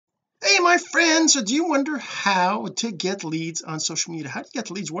my friends, so do you wonder how to get leads on social media? How do you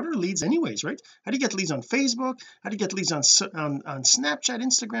get leads? What are leads anyways, right? How do you get leads on Facebook? How do you get leads on Snapchat,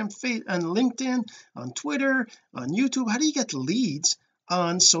 Instagram, on LinkedIn, on Twitter, on YouTube? How do you get leads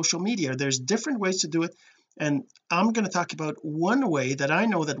on social media? There's different ways to do it, and I'm going to talk about one way that I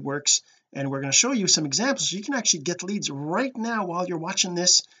know that works, and we're going to show you some examples so you can actually get leads right now while you're watching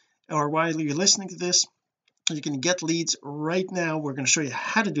this or while you're listening to this. You can get leads right now. We're going to show you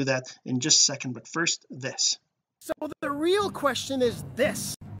how to do that in just a second, but first this. So the real question is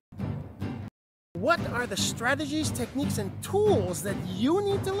this: what are the strategies, techniques, and tools that you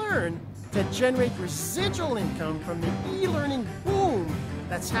need to learn to generate residual income from the e-learning boom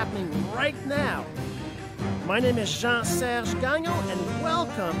that's happening right now? My name is Jean-Serge Gagnon, and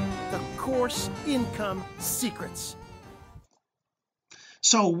welcome to Course Income Secrets.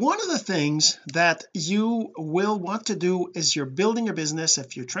 So one of the things that you will want to do is you're building your business.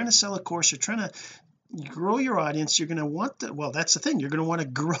 If you're trying to sell a course, you're trying to grow your audience, you're going to want to, well, that's the thing, you're going to want to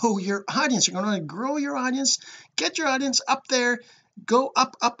grow your audience. You're going to want to grow your audience, get your audience up there, go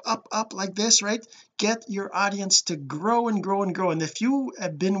up like this, right? Get your audience to grow and grow and grow. And if you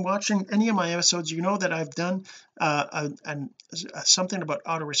have been watching any of my episodes, you know that I've done something about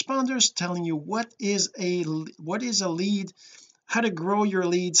autoresponders, telling you what is a lead, how to grow your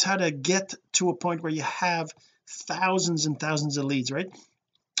leads, how to get to a point where you have thousands and thousands of leads, right?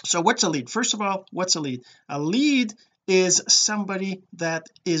 So what's a lead? First of all, what's a lead? A lead is somebody that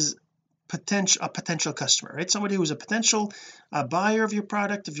is a potential customer, right? Somebody who's a potential buyer of your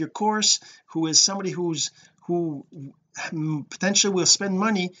product, of your course, who is somebody who potentially will spend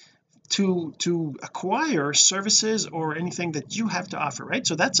money to acquire services or anything that you have to offer, right?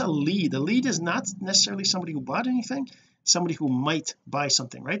 So that's a lead. A lead is not necessarily somebody who bought anything, somebody who might buy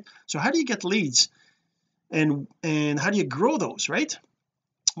something, right? So how do you get leads, and how do you grow those, right?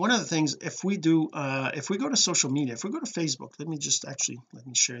 One of the things, if we go to social media, if we go to Facebook, let me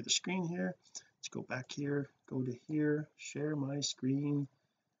share the screen here. Let's go back here, go to here, share my screen.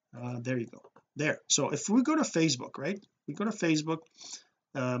 There you go, there. So if we go to Facebook, right, we go to Facebook.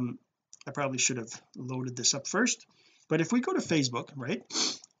 I probably should have loaded this up first, but if we go to Facebook, right,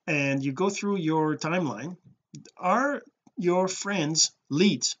 and you go through your timeline, are your friends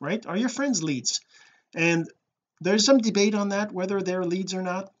leads, right? Are your friends leads? And there's some debate on that, whether they're leads or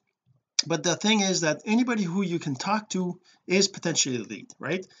not, but the thing is that anybody who you can talk to is potentially a lead,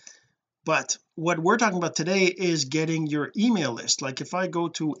 right? But what we're talking about today is getting your email list. Like if I go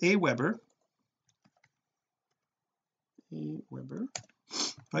to Aweber, if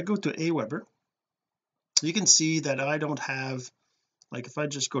I go to Aweber, you can see that I don't have, like if I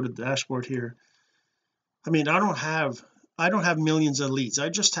just go to the dashboard here, I mean I don't have millions of leads. I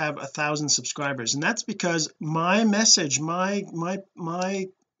just have 1,000 subscribers, and that's because my message, my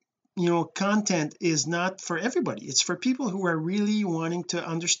content is not for everybody. It's for people who are really wanting to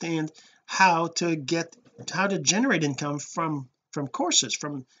understand how to generate income from courses,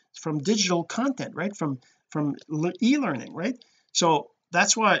 from digital content, right, from e-learning, right? So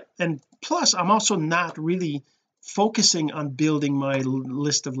that's why, and plus I'm also not really focusing on building my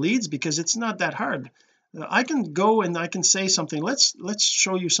list of leads because it's not that hard. I can go and I can say something. Let's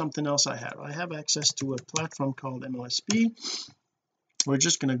show you something else. I have access to a platform called MLSP. We're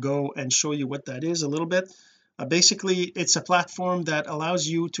just going to go and show you what that is a little bit. Basically it's a platform that allows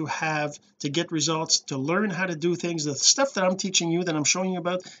you to get results, to learn how to do things. The stuff that I'm teaching you, that I'm showing you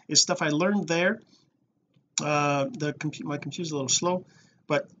about, is stuff I learned there. My computer's a little slow,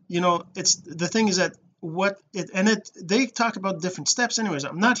 but it's the thing is that they talk about different steps. Anyways,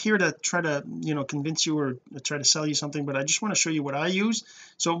 I'm not here to try to convince you or try to sell you something, but I just want to show you what I use.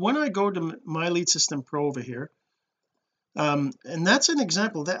 So when I go to My Lead System Pro over here, and that's an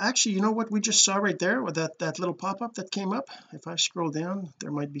example that actually, you know what we just saw right there with that little pop-up that came up. If I scroll down,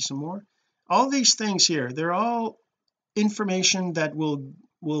 there might be some more. All these things here, they're all information that will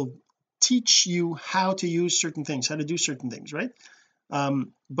teach you how to use certain things, how to do certain things, right?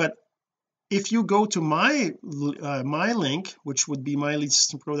 But if you go to my link, which would be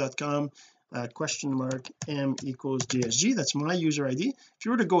myleadsystempro.com !m=JSG, that's my user ID. If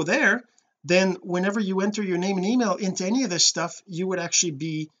you were to go there, then whenever you enter your name and email into any of this stuff, you would actually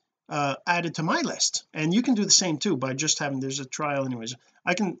be added to my list. And you can do the same too by just there's a trial. Anyways,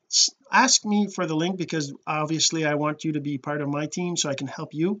 I can ask me for the link because obviously I want you to be part of my team so I can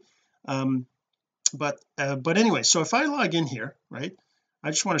help you. But anyway, so if I log in here, right, I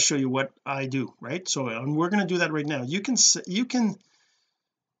just want to show you what I do, right? So we're going to do that right now. You can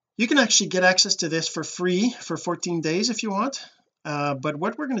actually get access to this for free for 14 days if you want. but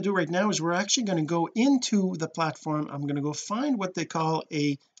what we're going to do right now is we're actually going to go into the platform. I'm going to go find what they call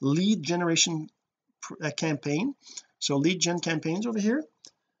a lead generation campaign. So lead gen campaigns over here,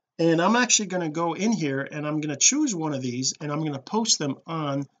 and I'm actually going to go in here and I'm going to choose one of these and I'm going to post them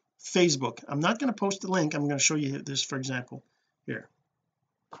on Facebook. I'm not going to post the link. I'm going to show you this. For example, here,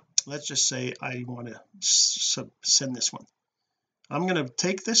 let's just say I want to send this one. I'm going to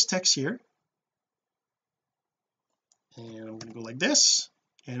take this text here and I'm going to go like this,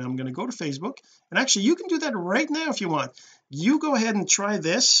 and I'm going to go to Facebook. And actually you can do that right now if you want. You go ahead and try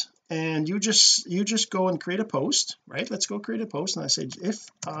this, and you just go and create a post, right? Let's go create a post, and I say, if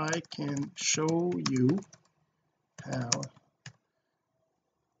I can show you how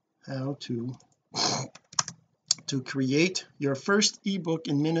to create your first ebook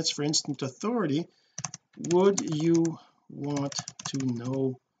in minutes for instant authority, would you want to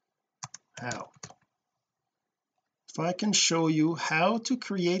know how? If I can show you how to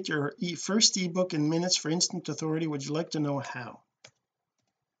create your first ebook in minutes for instant authority, would you like to know how?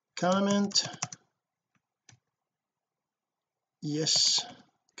 Comment yes,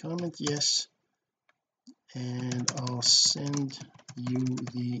 and I'll send you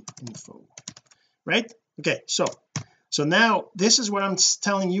the info, right? Okay, so now this is what I'm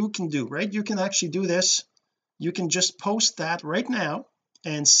telling you can do, right? You can actually do this. You can just post that right now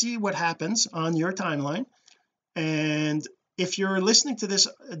and see what happens on your timeline. And if you're listening to this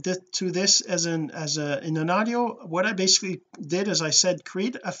as in an audio, what I basically did is I said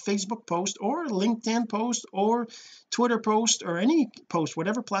create a Facebook post or a LinkedIn post or Twitter post or any post,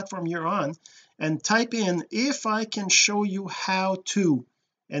 whatever platform you're on, and type in, if I can show you how to,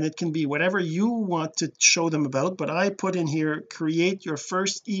 and it can be whatever you want to show them about, but I put in here, create your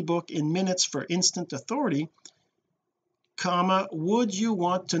first ebook in minutes for instant authority, comma, would you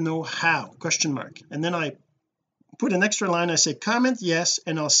want to know how, question mark, and then I put an extra line. I say comment yes,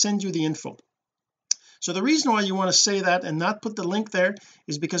 and I'll send you the info. So the reason why you want to say that and not put the link there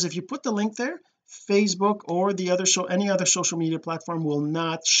is because if you put the link there, Facebook or any other social media platform will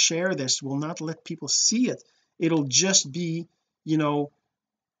not share this, will not let people see it. It'll just be,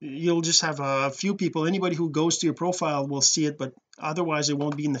 you'll just have a few people, anybody who goes to your profile will see it, but otherwise it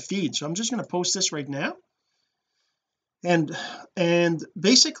won't be in the feed. So I'm just going to post this right now, and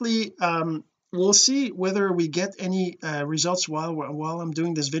basically we'll see whether we get any results while I'm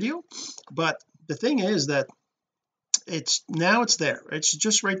doing this video. But the thing is that it's there, it's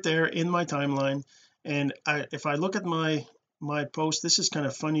just right there in my timeline. And if I look at my post, this is kind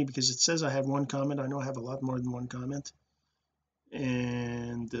of funny because it says I have one comment. I know I have a lot more than one comment,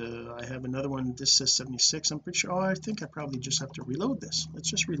 and I have another one. This says 76. I'm pretty sure. I think I probably just have to reload this. Let's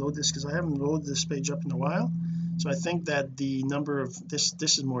just reload this because I haven't loaded this page up in a while. So I think that the number of this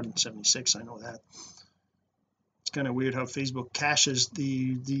is more than 76. I know that. It's kind of weird how Facebook caches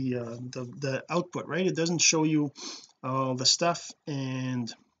the output, right? It doesn't show you all the stuff.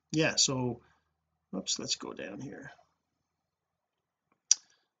 And yeah, so oops, let's go down here.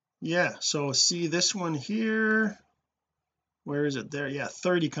 Yeah, so see this one here, where is it? There, yeah,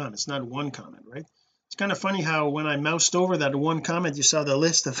 30 comments, not one comment, right? It's kind of funny how when I moused over that one comment, you saw the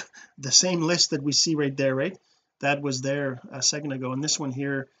list of the same list that we see right there, right? That was there a second ago, and this one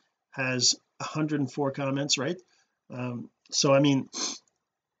here has 104 comments, right? So I mean,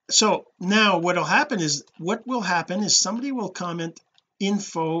 so now what will happen is somebody will comment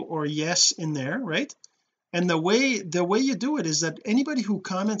info or yes in there, right? And the way you do it is that anybody who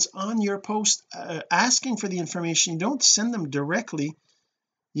comments on your post asking for the information, you don't send them directly,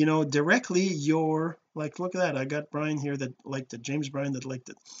 you're like, look at that, I got Brian here that liked it, James Brian that liked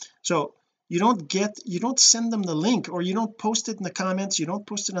it. So you don't send them the link, or you don't post it in the comments, you don't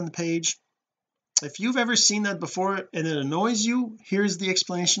post it on the page. If you've ever seen that before and it annoys you, here's the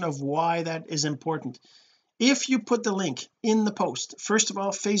explanation of why that is important. If you put the link in the post, first of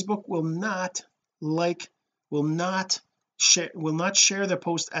all, Facebook will not share the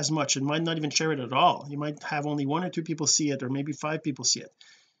post as much. It might not even share it at all. You might have only 1 or 2 people see it, or maybe 5 people see it.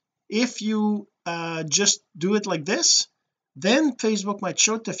 If you just do it like this, then Facebook might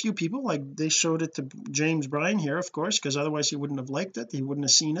show it to a few people, like they showed it to James Bryan here, of course, because otherwise he wouldn't have liked it, he wouldn't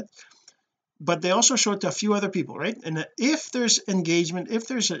have seen it. But they also show it to a few other people, right? And if there's engagement, if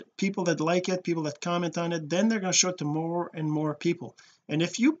there's people that like it, people that comment on it, then they're going to show it to more and more people. And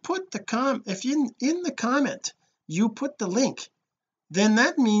if you put if you in the comment you put the link, then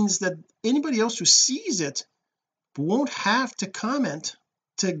that means that anybody else who sees it won't have to comment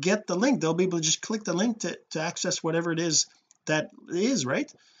to get the link. They'll be able to just click the link to access whatever it is that is,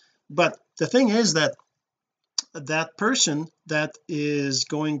 right? But the thing is that that person that is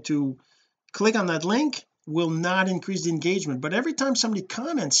going to click on that link will not increase the engagement. But every time somebody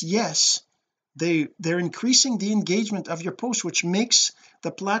comments yes, they're increasing the engagement of your post, which makes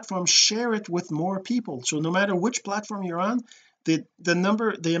the platform share it with more people. So no matter which platform you're on, the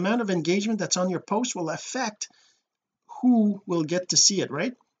amount of engagement that's on your post will affect who will get to see it,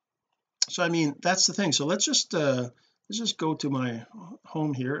 right? So I mean, that's the thing. So let's just go to my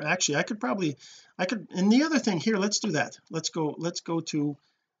home here. Actually, I could, and the other thing here, let's do that. Let's go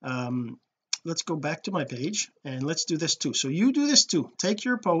back to my page, and let's do this too. So you do this too. Take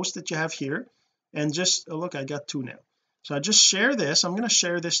your post that you have here and just look, I got 2 now. So I just share this. I'm going to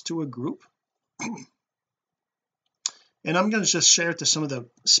share this to a group and I'm going to just share it to some of the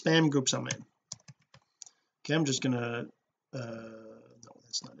spam groups I'm in. Okay, I'm just gonna no,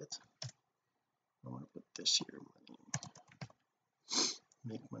 that's not it. I want to put this here,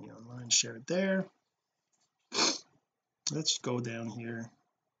 make money online, share it there. Let's go down here,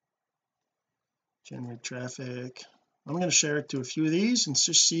 generate traffic. I'm going to share it to a few of these and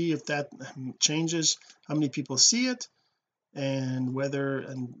just see if that changes how many people see it, and whether,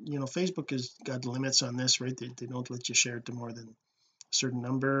 and Facebook has got limits on this, right? They don't let you share it to more than a certain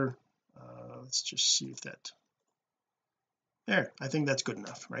number. Let's just see if that, there, I think that's good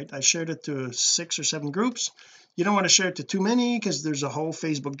enough, right? I shared it to 6 or 7 groups. You don't want to share it to too many, because there's a whole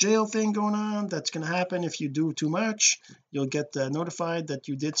Facebook jail thing going on. That's going to happen if you do too much. You'll get notified that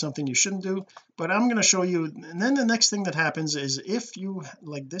you did something you shouldn't do. But I'm going to show you, and then the next thing that happens is, if you,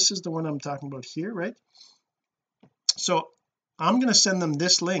 like, this is the one I'm talking about here, right? So I'm going to send them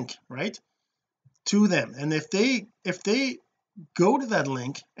this link, right, to them, and if they go to that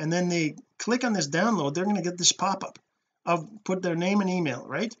link and then they click on this download, they're going to get this pop-up of put their name and email,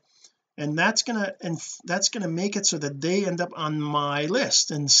 right? And that's gonna make it so that they end up on my list.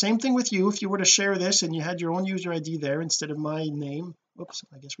 And same thing with you. If you were to share this and you had your own user ID there instead of my name, oops,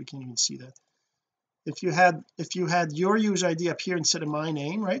 I guess we can't even see that. If you had your user ID up here instead of my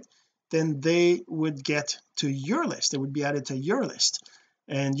name, right, then they would get to your list. They would be added to your list,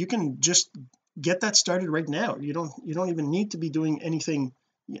 and you can just get that started right now. You don't even need to be doing anything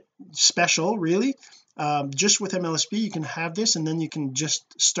special, really. Just with MLSP you can have this, and then you can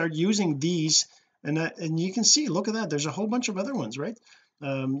just start using these, and you can see, look at that, there's a whole bunch of other ones, right?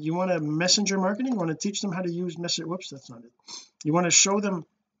 You want to messenger marketing, you want to teach them how to use whoops, that's not it. You want to show them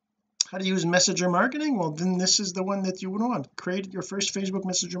how to use messenger marketing, well then this is the one that you would want. Create your first Facebook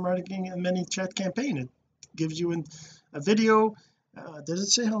messenger marketing and many chat campaign. It gives you a video. Does it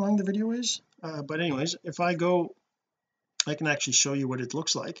say how long the video is? But anyways, if I go, I can actually show you what it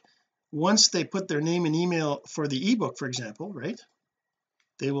looks like. Once they put their name and email for the ebook, for example, right,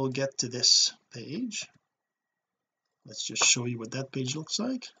 they will get to this page. Let's just show you what that page looks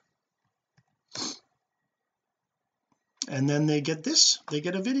like. And then they get this, they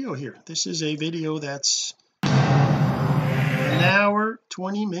get a video here. This is a video that's an hour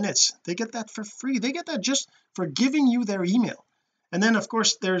 20 minutes. They get that for free. They get that just for giving you their email. And then of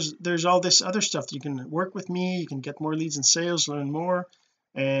course there's all this other stuff. You can work with me, you can get more leads and sales, learn more,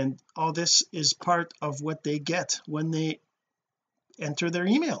 and all this is part of what they get when they enter their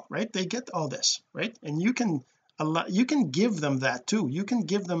email, right? They get all this, right? And you can give them that too. You can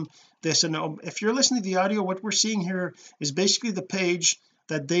give them this, and if you're listening to the audio, what we're seeing here is basically the page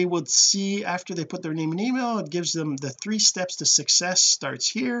that they would see after they put their name and email. It gives them the 3 steps to success, starts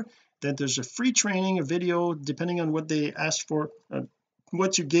here. Then there's a free training, a video, depending on what they asked for,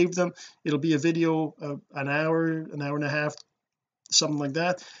 what you gave them. It'll be a video of an hour and a half, something like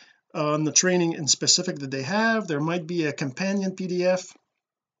that, on the training in specific that they have. There might be a companion PDF,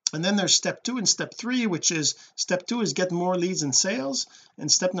 and then there's step 2 and step 3, which is step 2 is get more leads and sales, and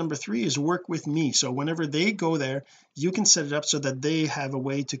step number 3 is work with me. So whenever they go there, you can set it up so that they have a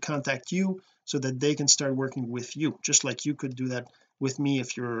way to contact you, so that they can start working with you, just like you could do that with me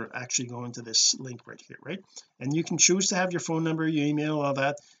if you're actually going to this link right here, right? And you can choose to have your phone number, your email, all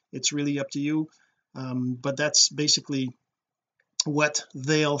that. It's really up to you, but that's basically what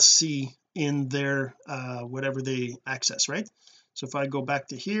they'll see in their whatever they access, right? So if I go back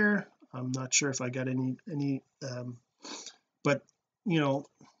to here, I'm not sure if I got any but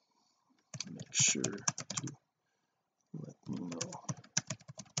make sure to let me know.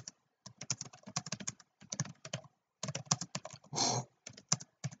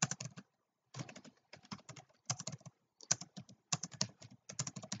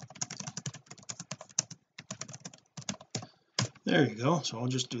 There you go. So I'll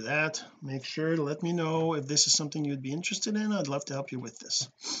just do that. Make sure to let me know if this is something you'd be interested in. I'd love to help you with this.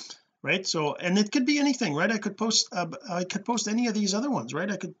 right? So, and it could be anything, right? I could post any of these other ones,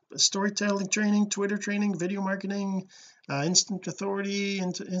 right? I could storytelling training, Twitter training, video marketing, instant authority,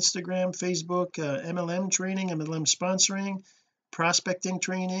 into Instagram, Facebook, MLM training, MLM sponsoring, prospecting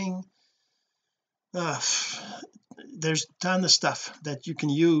training. uh, there's a ton of stuff that you can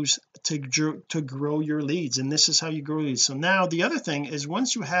use to grow your leads, and this is how you grow leads. So now the other thing is,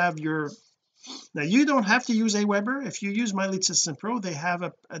 once you have your, now you don't have to use Aweber. If you use My Lead System Pro, they have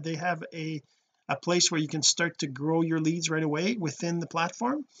a place where you can start to grow your leads right away within the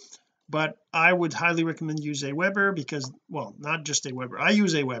platform. But I would highly recommend use Aweber, because, well, not just Aweber, I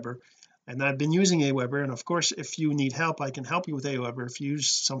use Aweber and I've been using Aweber, and of course if you need help I can help you with Aweber. If you use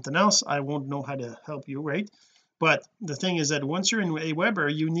something else I won't know how to help you, right? But the thing is that once you're in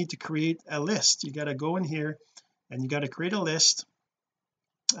Aweber, you need to create a list. You got to go in here and you got to create a list,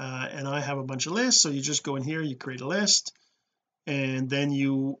 and I have a bunch of lists. So you just go in here, you create a list, and then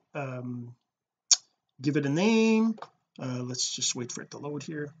you give it a name. Let's just wait for it to load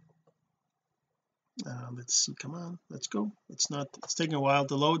here. Let's see, come on, let's go. It's taking a while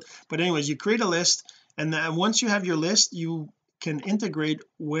to load, but anyways, you create a list, and then once you have your list, you can integrate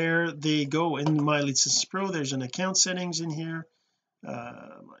where they go in My Lead System Pro. There's an account settings in here,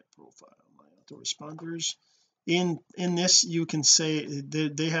 my profile, my autoresponders. In this you can say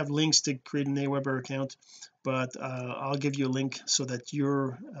they have links to create an Aweber account, but I'll give you a link so that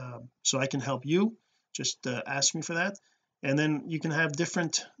you're so I can help you. Just ask me for that, and then you can have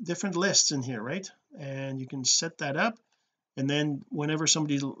different lists in here, right? And you can set that up, and then whenever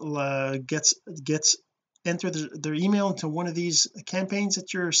somebody gets enter their email into one of these campaigns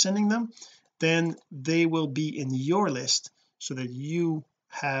that you're sending them, then they will be in your list, so that you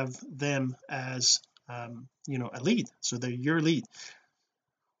have them as a lead, so they're your lead.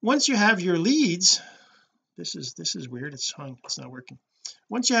 Once you have your leads, this is weird, it's not working.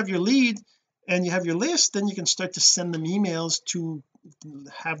 Once you have your lead and you have your list, then you can start to send them emails to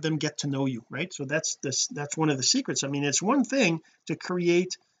have them get to know you, right? So that's one of the secrets. I mean, it's one thing to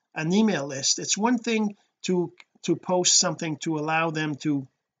create an email list, it's one thing to post something to allow them to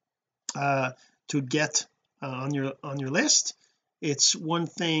get on your list. It's one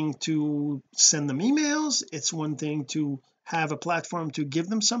thing to send them emails, it's one thing to have a platform to give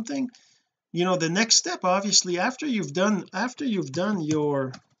them something. The next step, obviously, after you've done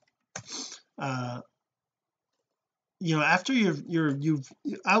your after you've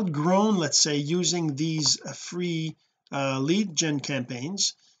outgrown, let's say, using these free lead gen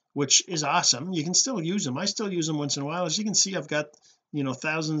campaigns, which is awesome. You can still use them. I still use them once in a while. As you can see, I've got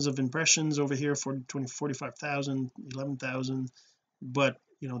thousands of impressions over here, 45,000, 11,000, but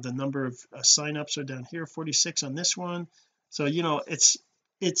the number of sign-ups are down here, 46 on this one. So it's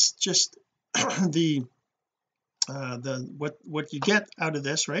just the what you get out of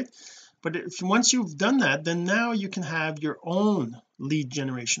this, right? But once you've done that, then now you can have your own lead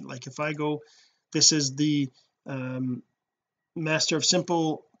generation. Like if I go, this is the Master of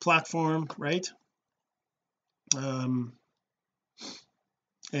Simple platform, right?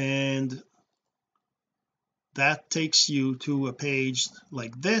 And that takes you to a page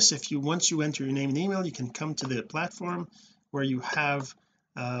like this. Once you enter your name and email, you can come to the platform where you have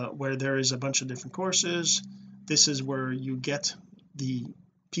where there is a bunch of different courses. This is where you get the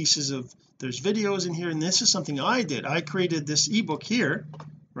pieces of, there's videos in here, and this is something I did. I created this ebook here,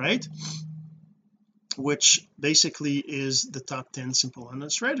 right, which basically is the top 10 simple online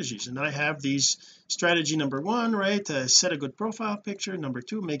strategies. And I have these: strategy number 1, right, set a good profile picture; number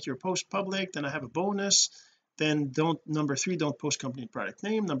 2, make your post public; then I have a bonus; then number 3, don't post company product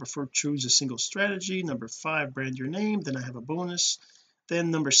name; number 4, choose a single strategy; number 5, brand your name; then I have a bonus;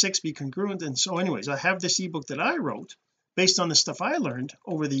 then number 6, be congruent. And so anyways, I have this ebook that I wrote based on the stuff I learned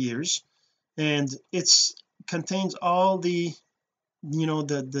over the years, and it's contains all the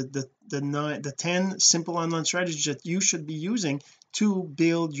the 10 simple online strategies that you should be using to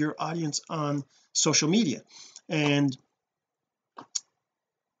build your audience on social media. And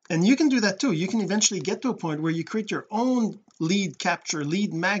you can do that too. You can eventually get to a point where you create your own lead capture,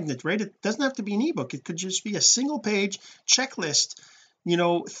 lead magnet, right? It doesn't have to be an ebook. It could just be a single page checklist,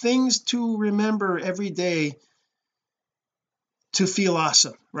 things to remember every day to feel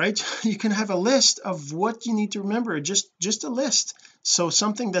awesome, right? You can have a list of what you need to remember, just a list, so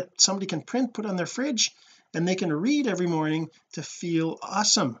something that somebody can print, put on their fridge, and they can read every morning to feel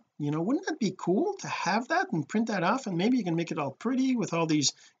awesome. Wouldn't that be cool to have that and print that off? And maybe you can make it all pretty with all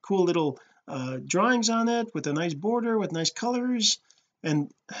these cool little drawings on it, with a nice border, with nice colors,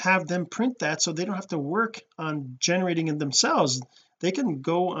 and have them print that, so they don't have to work on generating it themselves. They can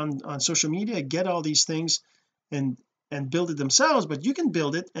go on social media, get all these things, and and build it themselves, but you can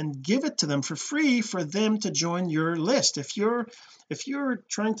build it and give it to them for free for them to join your list. If you're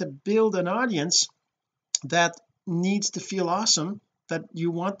trying to build an audience that needs to feel awesome, that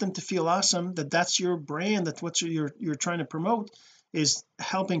you want them to feel awesome, that's your brand, that's what you're trying to promote, is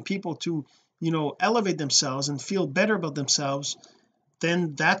helping people to elevate themselves and feel better about themselves,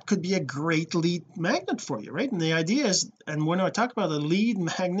 then that could be a great lead magnet for you, right? And the idea is, and when I talk about a lead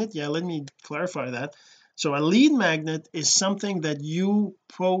magnet, let me clarify that. So a lead magnet is something that you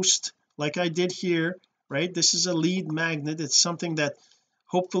post like I did here, right? This is a lead magnet. It's something that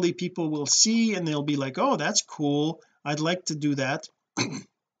hopefully people will see and they'll be like, oh, that's cool, I'd like to do that.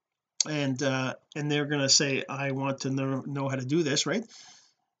 and they're going to say, I want to know how to do this, right?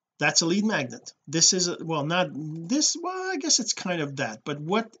 That's a lead magnet. This is not this, I guess it's kind of that, but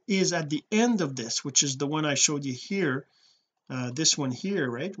what is at the end of this, which is the one I showed you here, this one here,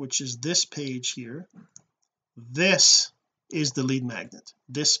 right, which is this page here, this is the lead magnet,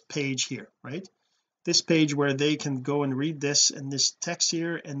 this page here, right, this page where they can go and read this and this text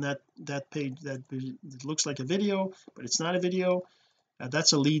here, and that page that it looks like a video but it's not a video,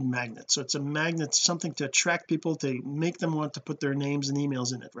 that's a lead magnet. So it's a magnet, something to attract people, to make them want to put their names and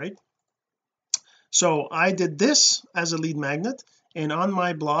emails in it, right? So I did this as a lead magnet, and on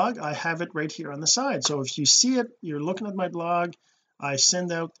my blog I have it right here on the side. So if you see it, you're looking at my blog. I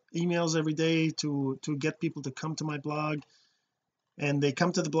send out emails every day to get people to come to my blog, and they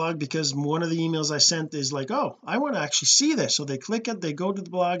come to the blog because one of the emails I sent is like, oh, I want to actually see this. So they click it, they go to the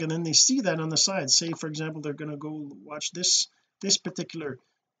blog, and then they see that on the side. Say for example they're going to go watch this particular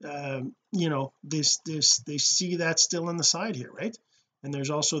they see that still on the side here, right? And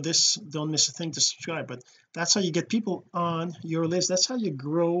there's also this, don't miss a thing to subscribe. But that's how you get people on your list. That's how you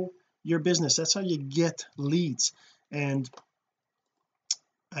grow your business. That's how you get leads. And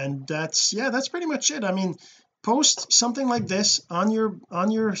that's pretty much it. I mean, post something like this on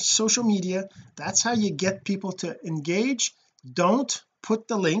your social media. That's how you get people to engage. Don't put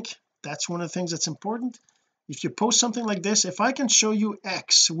the link. That's one of the things that's important. If you post something like this, if I can show you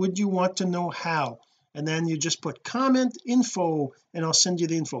X, would you want to know how? And then you just put comment info and I'll send you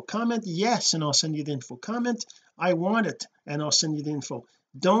the info. Comment yes and I'll send you the info. Comment I want it and I'll send you the info.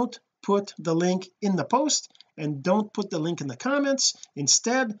 Don't put the link in the post, and don't put the link in the comments.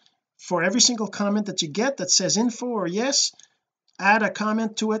 Instead, for every single comment that you get that says info or yes, add a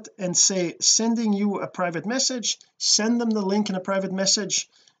comment to it and say sending you a private message. Send them the link in a private message.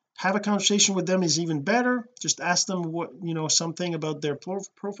 Have a conversation with them is even better. Just ask them what something about their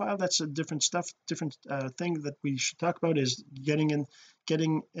profile. That's a different thing that we should talk about, is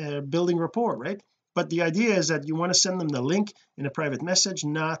building rapport, right? But the idea is that you want to send them the link in a private message,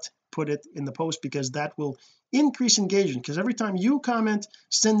 not put it in the post, because that will increase engagement. Because every time you comment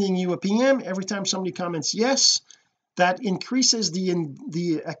sending you a PM, every time somebody comments yes, that increases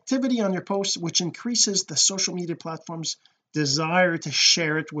the activity on your post, which increases the social media platforms desire to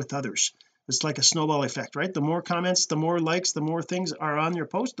share it with others. It's like a snowball effect, right? The more comments, the more likes, the more things are on your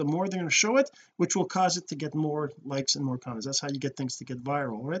post, the more they're going to show it, which will cause it to get more likes and more comments. That's how you get things to get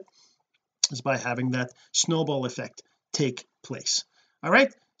viral, right? Is by having that snowball effect take place. All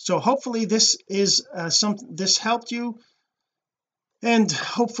right, so hopefully this is this helped you, and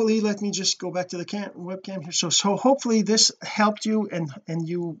hopefully, let me just go back to the webcam here. So hopefully this helped you, and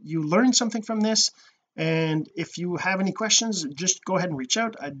you learned something from this. And if you have any questions, just go ahead and reach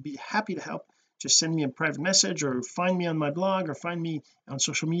out. I'd be happy to help. Just send me a private message, or find me on my blog, or find me on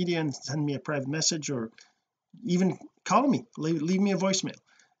social media and send me a private message, or even call me, leave me a voicemail,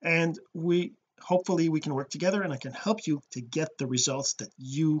 and hopefully we can work together and I can help you to get the results that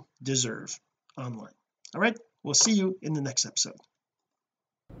you deserve online. All right, we'll see you in the next episode.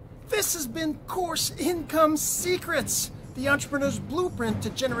 This has been Course Income Secrets, the entrepreneur's blueprint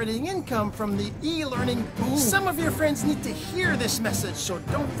to generating income from the e-learning boom. Some of your friends need to hear this message, so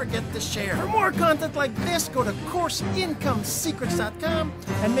don't forget to share. For more content like this, go to CourseIncomeSecrets.com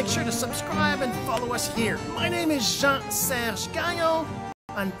and make sure to subscribe and follow us here. My name is Jean-Serge Gagnon.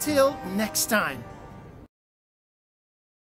 Until next time.